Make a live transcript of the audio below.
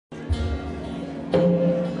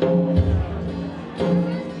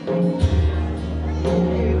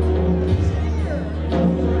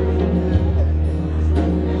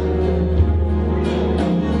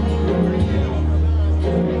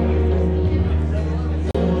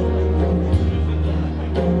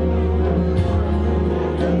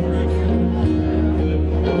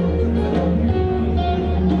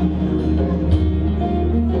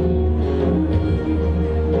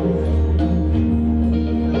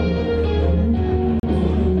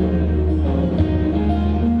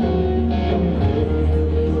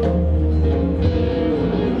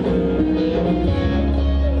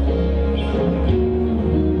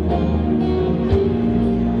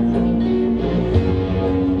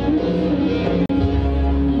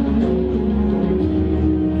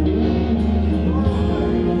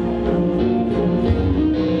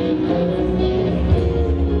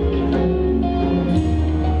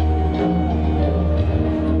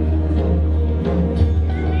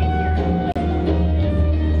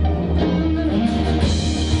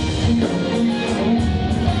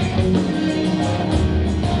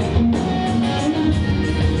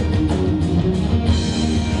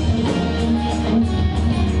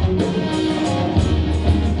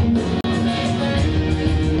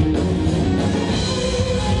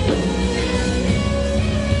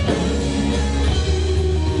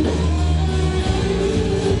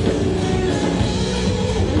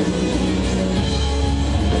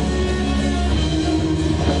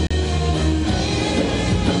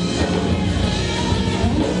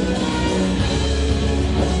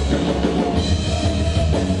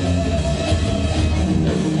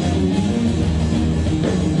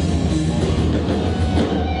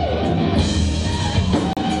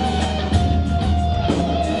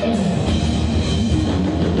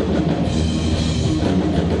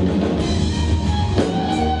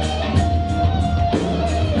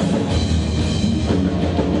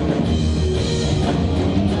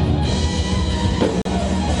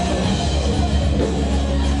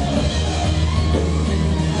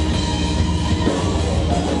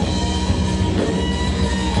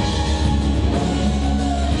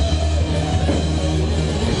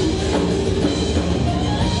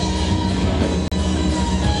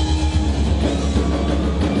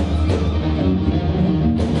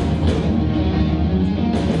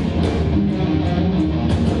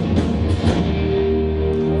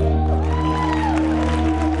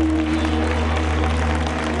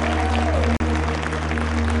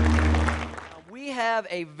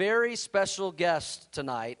A very special guest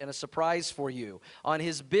tonight and a surprise for you. On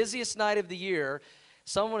his busiest night of the year,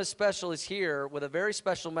 someone as special is here with a very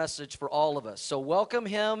special message for all of us. So welcome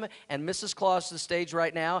him and Mrs. Claus to the stage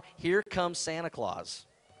right now. Here comes Santa Claus.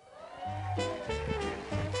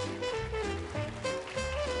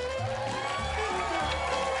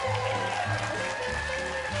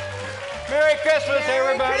 Merry Christmas,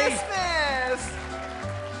 everybody! Merry Christmas!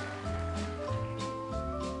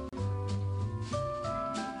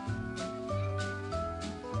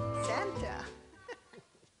 Santa.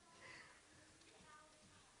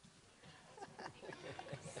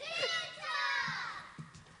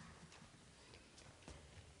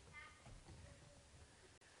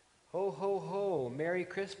 Ho, ho, ho. Merry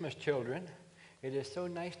Christmas, children. It is so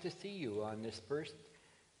nice to see you on this first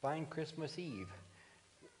fine Christmas Eve.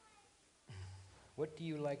 What do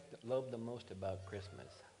you love the most about Christmas?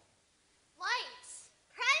 Lights,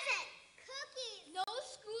 presents, cookies, no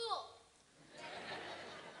school.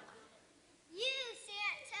 You,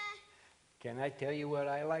 Santa. Can I tell you what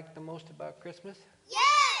I like the most about Christmas?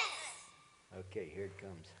 Yes! Okay, here it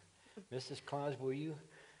comes. Mrs. Claus, will you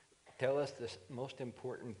tell us the most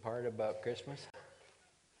important part about Christmas?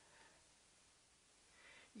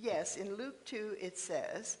 Yes, in Luke 2 it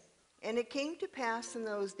says, "And it came to pass in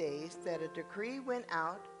those days that a decree went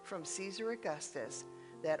out from Caesar Augustus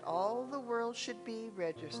that all the world should be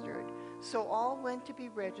registered. So all went to be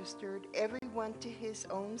registered, everyone to his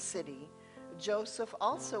own city. Joseph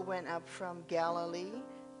also went up from Galilee,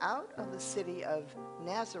 out of the city of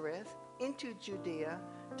Nazareth, into Judea,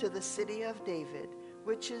 to the city of David,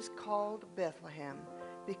 which is called Bethlehem,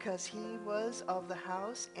 because he was of the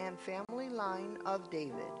house and family line of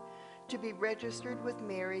David, to be registered with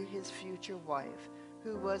Mary, his future wife,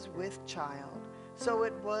 who was with child. So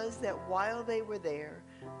it was that while they were there,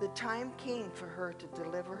 the time came for her to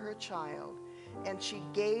deliver her child, and she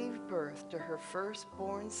gave birth to her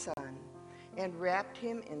firstborn son, and wrapped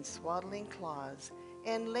him in swaddling cloths,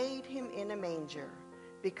 and laid him in a manger,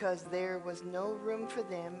 because there was no room for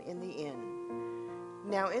them in the inn.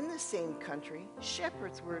 Now in the same country,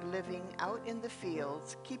 shepherds were living out in the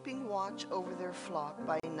fields, keeping watch over their flock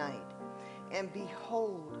by night. And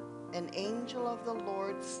behold, an angel of the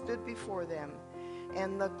Lord stood before them,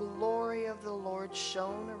 and the glory of the Lord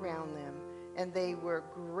shone around them, and they were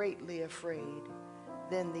greatly afraid.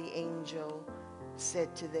 Then the angel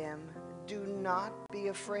said to them, "Do not be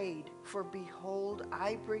afraid, for behold,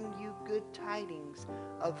 I bring you good tidings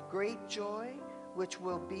of great joy, which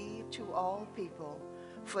will be to all people.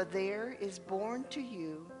 For there is born to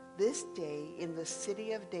you this day in the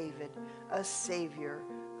city of David a Savior,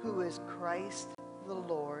 who is Christ the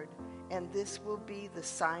Lord. And this will be the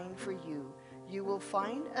sign for you. You will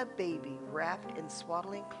find a baby wrapped in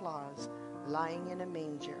swaddling cloths, lying in a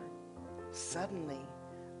manger." Suddenly,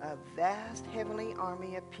 a vast heavenly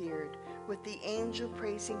army appeared, with the angel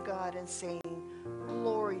praising God and saying,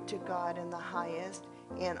 "Glory to God in the highest,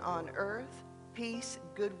 and on earth peace,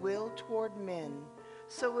 goodwill toward men."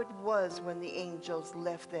 So it was when the angels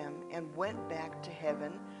left them and went back to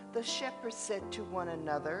heaven, the shepherds said to one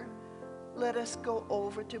another, "Let us go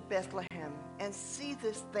over to Bethlehem and see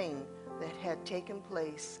this thing that had taken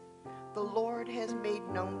place. The Lord has made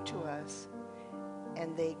known to us."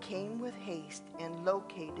 And they came with haste and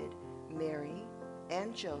located Mary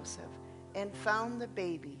and Joseph and found the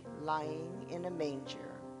baby lying in a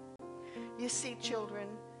manger. You see,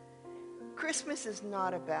 children, Christmas is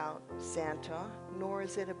not about Santa, nor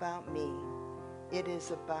is it about me. It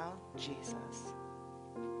is about Jesus.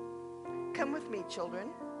 Come with me,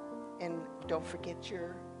 children, and don't forget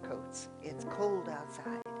your coats. It's cold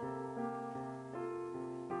outside.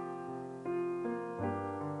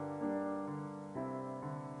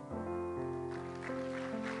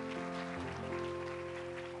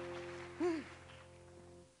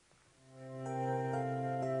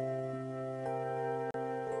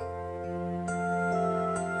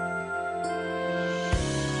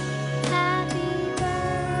 Happy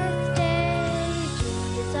birthday,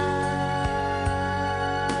 Jesus.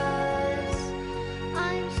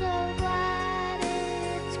 I'm so glad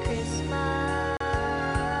it's Christmas.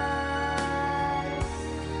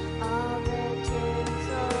 All the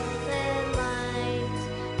tinsels and lights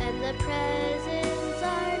and the presents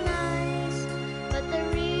are nice, but the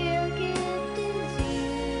real gift is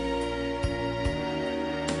you.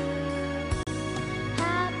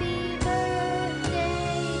 Happy birthday,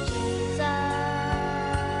 Jesus.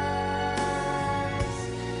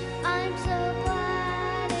 I'm so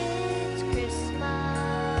glad it's Christmas.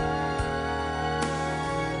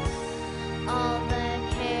 All the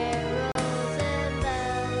carols and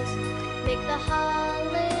bells make the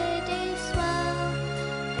holiday swell,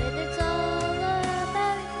 and it's all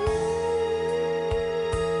about you.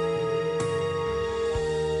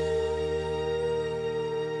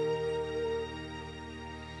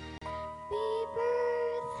 Happy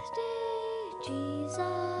birthday,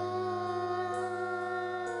 Jesus.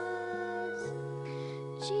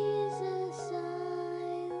 Jesus, I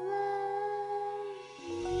love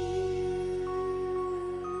you.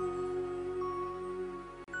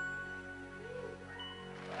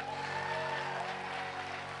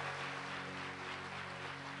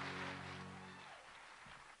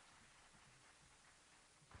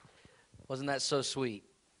 Wasn't that so sweet?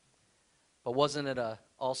 But wasn't it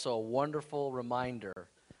also a wonderful reminder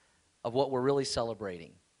of what we're really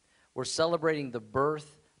celebrating? We're celebrating the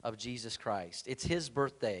birth of Jesus Christ. It's his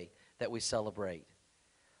birthday that we celebrate.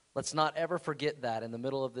 Let's not ever forget that in the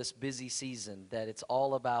middle of this busy season, that it's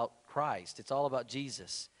all about Christ. It's all about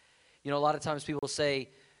Jesus. You know, a lot of times people say,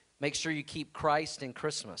 make sure you keep Christ in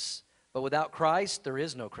Christmas. But without Christ, there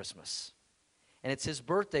is no Christmas. And it's his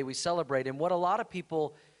birthday we celebrate. And what a lot of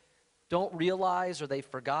people don't realize or they've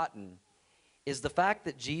forgotten is the fact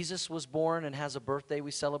that Jesus was born and has a birthday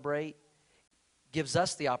we celebrate gives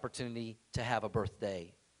us the opportunity to have a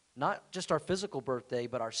birthday. Not just our physical birthday,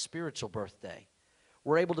 but our spiritual birthday.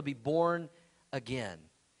 We're able to be born again.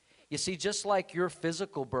 You see, just like your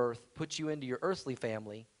physical birth puts you into your earthly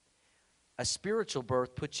family, a spiritual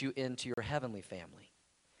birth puts you into your heavenly family.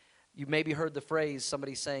 You maybe heard the phrase,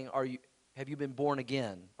 somebody saying, have you been born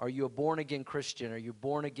again? Are you a born-again Christian? Are you a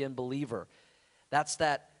born-again believer? That's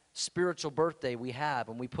that spiritual birthday we have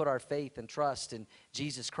when we put our faith and trust in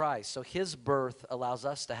Jesus Christ. So his birth allows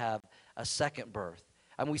us to have a second birth.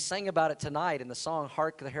 And we sang about it tonight in the song,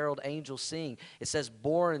 Hark the Herald Angels Sing. It says,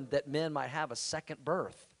 born that men might have a second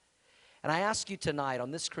birth. And I ask you tonight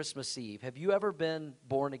on this Christmas Eve, have you ever been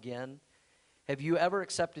born again? Have you ever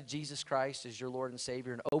accepted Jesus Christ as your Lord and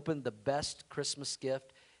Savior and opened the best Christmas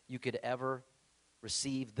gift you could ever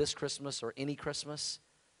receive this Christmas or any Christmas?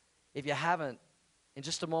 If you haven't, in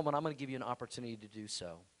just a moment, I'm going to give you an opportunity to do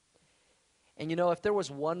so. And you know, if there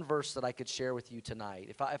was one verse that I could share with you tonight,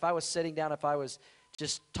 if I was sitting down, if I was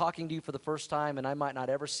just talking to you for the first time and I might not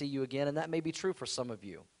ever see you again, and that may be true for some of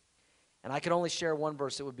you, And I could only share one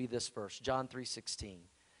verse. It would be this verse, John 3:16.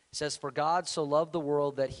 It says, "For God so loved the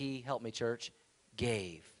world that he," help me church,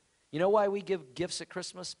 "gave." You know why we give gifts at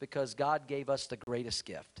Christmas? Because God gave us the greatest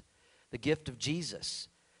gift, the gift of Jesus,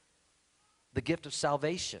 the gift of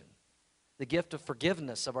salvation, the gift of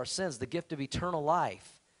forgiveness of our sins, the gift of eternal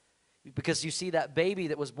life. Because you see, that baby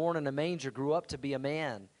that was born in a manger grew up to be a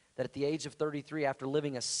man that at the age of 33, after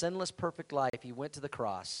living a sinless, perfect life, he went to the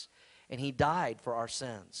cross and he died for our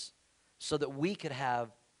sins so that we could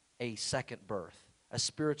have a second birth, a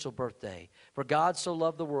spiritual birthday. For God so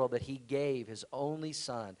loved the world that he gave his only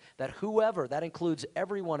son, that whoever, that includes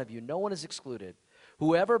every one of you, no one is excluded,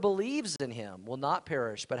 whoever believes in him will not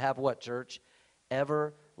perish, but have what, church?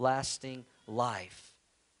 Everlasting life.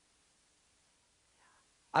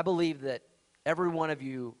 I believe that every one of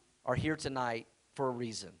you are here tonight for a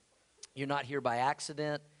reason. You're not here by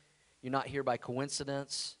accident. You're not here by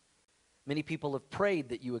coincidence. Many people have prayed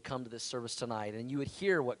that you would come to this service tonight and you would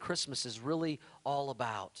hear what Christmas is really all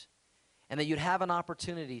about, and that you'd have an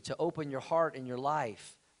opportunity to open your heart and your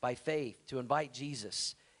life by faith to invite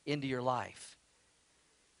Jesus into your life.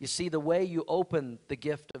 You see, the way you open the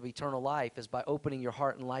gift of eternal life is by opening your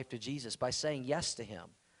heart and life to Jesus, by saying yes to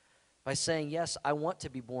him, by saying, yes, I want to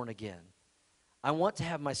be born again. I want to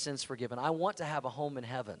have my sins forgiven. I want to have a home in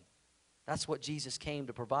heaven. That's what Jesus came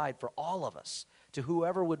to provide for all of us, to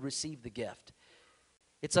whoever would receive the gift.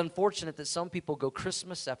 It's unfortunate that some people go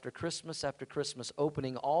Christmas after Christmas after Christmas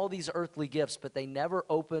opening all these earthly gifts, but they never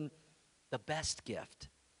open the best gift,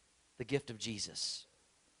 the gift of Jesus.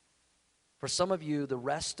 For some of you, the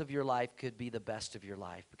rest of your life could be the best of your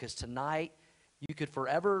life, because tonight you could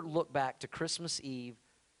forever look back to Christmas Eve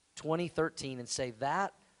 2013 and say,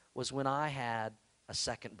 that was when I had a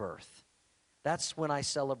second birth. That's when I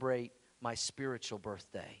celebrate my spiritual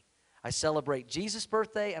birthday. I celebrate Jesus'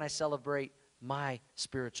 birthday and I celebrate my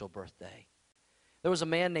spiritual birthday. There was a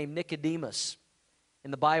man named Nicodemus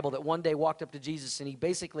in the Bible that one day walked up to Jesus and he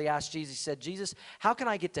basically asked Jesus, he said, Jesus, how can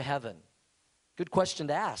I get to heaven? Good question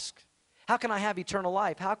to ask. How can I have eternal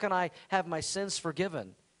life? How can I have my sins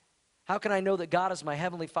forgiven? How can I know that God is my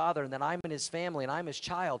heavenly Father and that I'm in his family and I'm his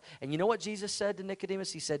child? And you know what Jesus said to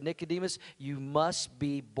Nicodemus? He said, Nicodemus, you must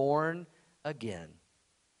be born again.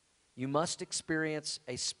 You must experience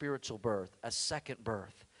a spiritual birth, a second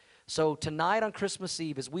birth. So tonight on Christmas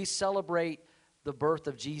Eve, as we celebrate the birth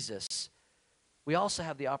of Jesus, we also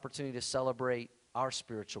have the opportunity to celebrate our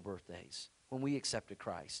spiritual birthdays when we accepted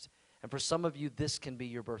Christ. And for some of you, this can be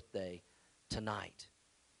your birthday tonight.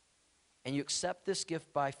 And you accept this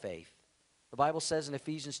gift by faith. The Bible says in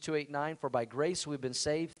Ephesians 2:8-9, for by grace we've been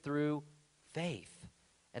saved through faith.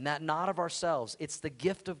 And that not of ourselves. It's the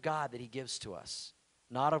gift of God that he gives to us,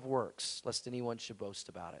 not of works, lest anyone should boast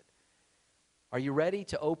about it. Are you ready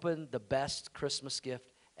to open the best Christmas gift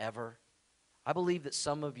ever? I believe that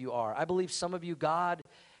some of you are. I believe some of you, God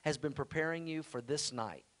has been preparing you for this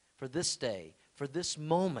night, for this day, for this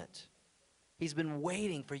moment. He's been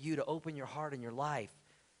waiting for you to open your heart and your life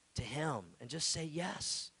to him and just say,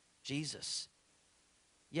 yes, Jesus.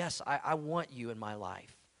 Yes, I want you in my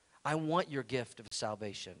life. I want your gift of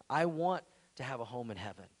salvation. I want to have a home in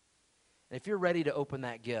heaven. And if you're ready to open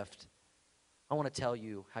that gift, I want to tell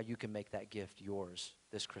you how you can make that gift yours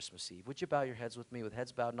this Christmas Eve. Would you bow your heads with me with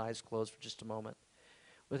heads bowed and eyes closed for just a moment?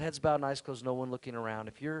 With heads bowed and eyes closed, no one looking around.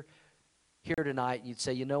 If you're here tonight and you'd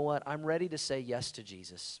say, you know what, I'm ready to say yes to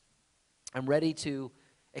Jesus. I'm ready to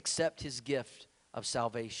accept his gift of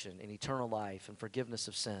salvation and eternal life and forgiveness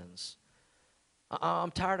of sins.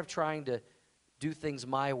 I'm tired of trying to do things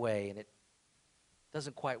my way and it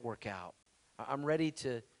doesn't quite work out. I'm ready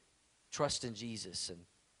to trust in Jesus and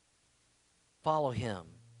follow him.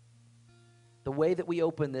 The way that we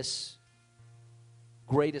open this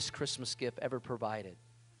greatest Christmas gift ever provided,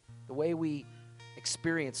 the way we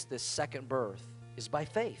experience this second birth is by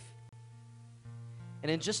faith.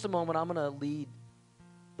 And in just a moment, I'm going to lead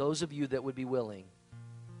those of you that would be willing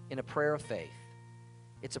in a prayer of faith.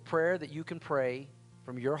 It's a prayer that you can pray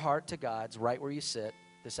from your heart to God's right where you sit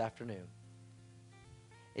this afternoon.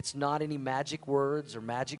 It's not any magic words or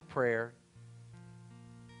magic prayer.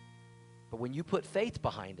 But when you put faith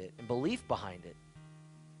behind it and belief behind it,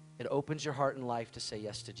 it opens your heart and life to say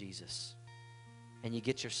yes to Jesus. And you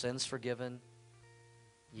get your sins forgiven.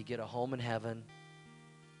 You get a home in heaven.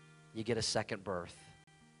 You get a second birth.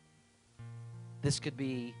 This could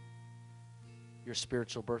be your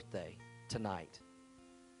spiritual birthday tonight.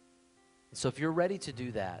 And so if you're ready to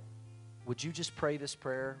do that, would you just pray this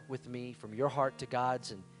prayer with me from your heart to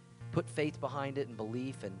God's and put faith behind it and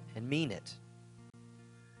belief and mean it?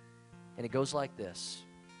 And it goes like this.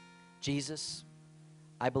 Jesus,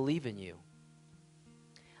 I believe in you.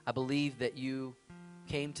 I believe that you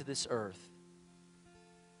came to this earth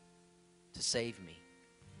to save me,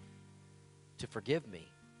 to forgive me,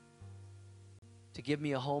 to give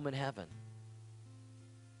me a home in heaven,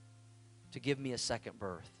 to give me a second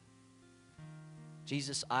birth.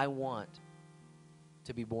 Jesus, I want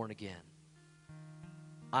to be born again.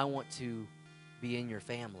 I want to be in your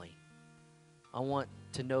family. I want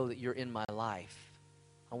to know that you're in my life.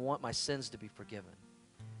 I want my sins to be forgiven.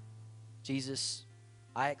 Jesus,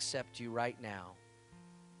 I accept you right now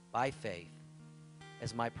by faith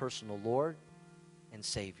as my personal Lord and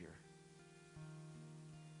Savior.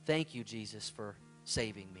 Thank you, Jesus, for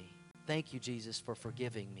saving me. Thank you, Jesus, for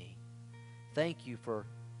forgiving me. Thank you for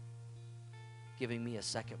giving me a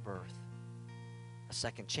second birth, a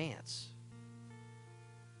second chance.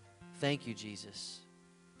 Thank you, Jesus,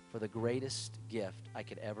 for the greatest gift I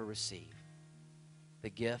could ever receive, the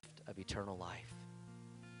gift of eternal life.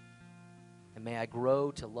 And may I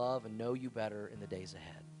grow to love and know you better in the days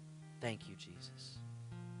ahead. Thank you, Jesus.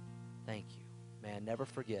 Thank you. May I never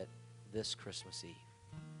forget this Christmas Eve,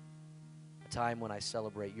 a time when I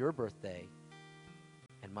celebrate your birthday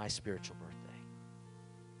and my spiritual birthday.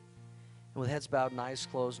 And with heads bowed and eyes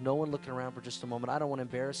closed, no one looking around for just a moment, I don't want to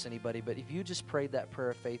embarrass anybody, but if you just prayed that prayer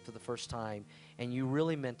of faith for the first time and you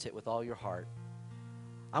really meant it with all your heart,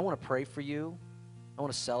 I want to pray for you. I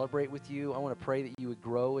want to celebrate with you. I want to pray that you would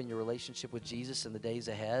grow in your relationship with Jesus in the days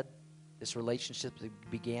ahead, this relationship that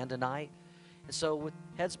began tonight. And so with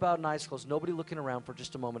heads bowed and eyes closed, nobody looking around for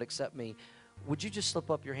just a moment except me, would you just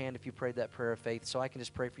slip up your hand if you prayed that prayer of faith so I can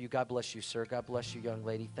just pray for you? God bless you, sir. God bless you, young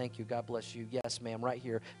lady. Thank you. God bless you. Yes, ma'am, right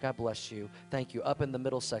here. God bless you. Thank you. Up in the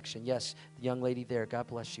middle section. Yes, the young lady there. God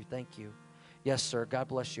bless you. Thank you. Yes, sir. God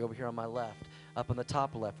bless you. Over here on my left. Up on the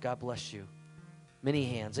top left. God bless you. Many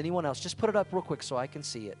hands. Anyone else? Just put it up real quick so I can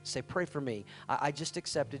see it. Say, pray for me. I just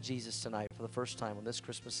accepted Jesus tonight for the first time on this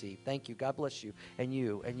Christmas Eve. Thank you. God bless you. And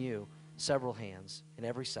you. And you. Several hands in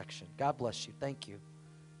every section. God bless you. Thank you.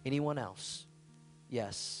 Anyone else?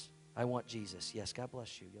 Yes, I want Jesus. Yes, God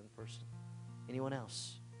bless you, young person. Anyone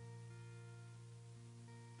else?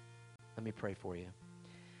 Let me pray for you.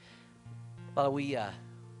 Father, we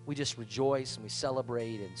just rejoice and we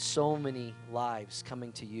celebrate in so many lives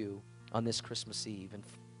coming to you on this Christmas Eve, and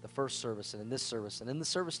the first service and in this service and in the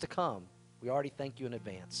service to come. We already thank you in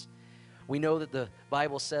advance. We know that the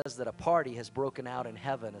Bible says that a party has broken out in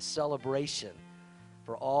heaven, a celebration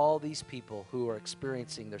for all these people who are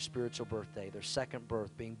experiencing their spiritual birthday, their second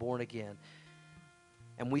birth, being born again.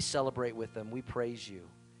 And we celebrate with them. We praise you.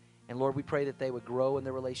 And Lord, we pray that they would grow in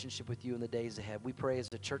their relationship with you in the days ahead. We pray as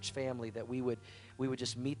a church family that we would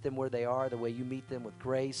just meet them where they are, the way you meet them, with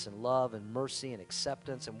grace and love and mercy and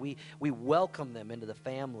acceptance. And we welcome them into the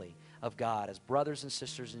family of God as brothers and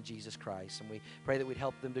sisters in Jesus Christ. And we pray that we'd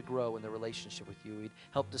help them to grow in their relationship with you. We'd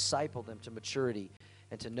help disciple them to maturity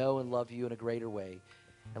and to know and love you in a greater way.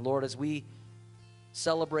 And Lord, as we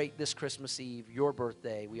celebrate this Christmas Eve, your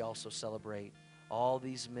birthday, we also celebrate all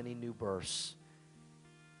these many new births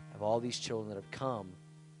of all these children that have come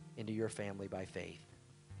into your family by faith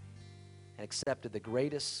and accepted the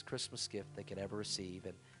greatest Christmas gift they could ever receive.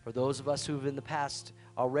 And for those of us who have in the past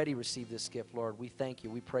already received this gift, Lord, we thank you.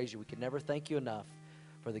 We praise you. We can never thank you enough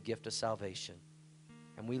for the gift of salvation.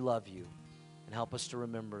 And we love you. And help us to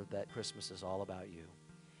remember that Christmas is all about you.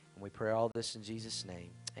 And we pray all this in Jesus' name.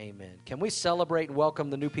 Amen. Can we celebrate and welcome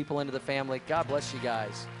the new people into the family? God bless you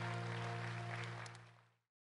guys.